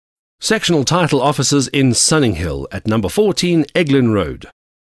Sectional title offices in Sunninghill at number 14 Eglin Road.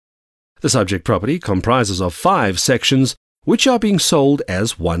 The subject property comprises of 5 sections which are being sold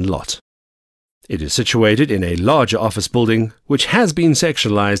as one lot. It is situated in a larger office building which has been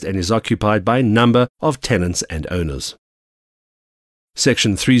sectionalized and is occupied by a number of tenants and owners.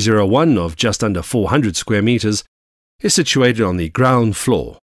 Section 301 of just under 400 square meters is situated on the ground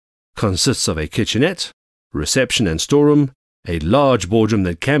floor, consists of a kitchenette, reception and storeroom, a large boardroom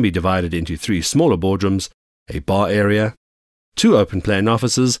that can be divided into 3 smaller boardrooms, a bar area, 2 open-plan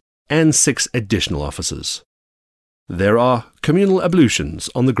offices, and 6 additional offices. There are communal ablutions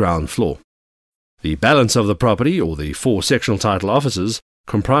on the ground floor. The balance of the property, or the 4 sectional title offices,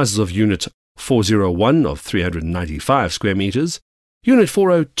 comprises of Unit 401 of 395 square meters, Unit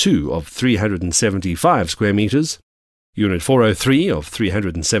 402 of 375 square meters, Unit 403 of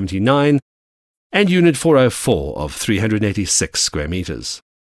 379, and Unit 404 of 386 square meters.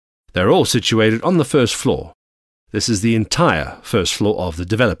 They are all situated on the first floor. This is the entire first floor of the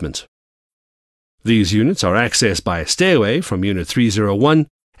development. These units are accessed by a stairway from Unit 301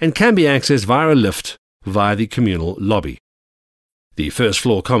 and can be accessed via a lift via the communal lobby. The first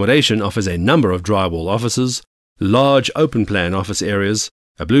floor accommodation offers a number of drywall offices, large open-plan office areas,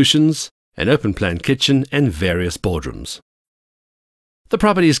 ablutions, an open-plan kitchen, and various boardrooms. The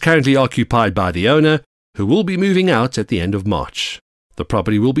property is currently occupied by the owner, who will be moving out at the end of March. The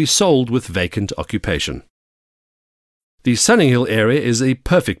property will be sold with vacant occupation. The Sunninghill area is a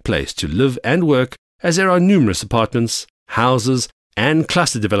perfect place to live and work, as there are numerous apartments, houses, and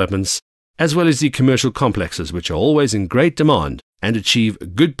cluster developments, as well as the commercial complexes which are always in great demand and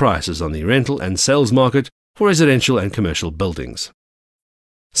achieve good prices on the rental and sales market for residential and commercial buildings.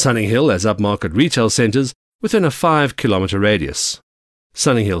 Sunninghill has upmarket retail centres within a 5-kilometre radius.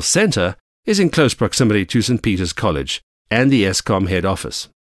 Sunninghill Centre is in close proximity to St Peter's College and the Eskom head office.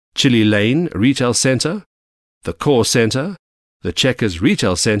 Chilly Lane Retail Centre, the Core Centre, the Checkers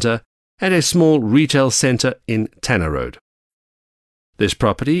Retail Centre, and a small retail centre in Tanner Road. This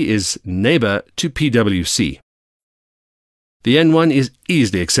property is neighbour to PwC. The N1 is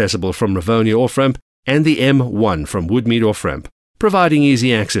easily accessible from Rivonia off-ramp and the M1 from Woodmead off-ramp, providing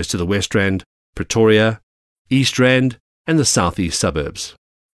easy access to the West Rand, Pretoria, East Rand, and the southeast suburbs.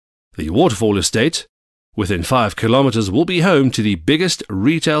 The Waterfall Estate, within 5 kilometres, will be home to the biggest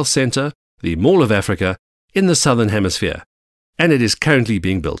retail centre, the Mall of Africa, in the Southern Hemisphere, and it is currently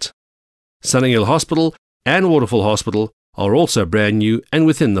being built. Sunninghill Hospital and Waterfall Hospital are also brand new and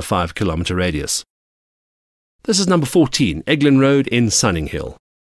within the 5-kilometre radius. This is number 14 Eglin Road in Sunninghill.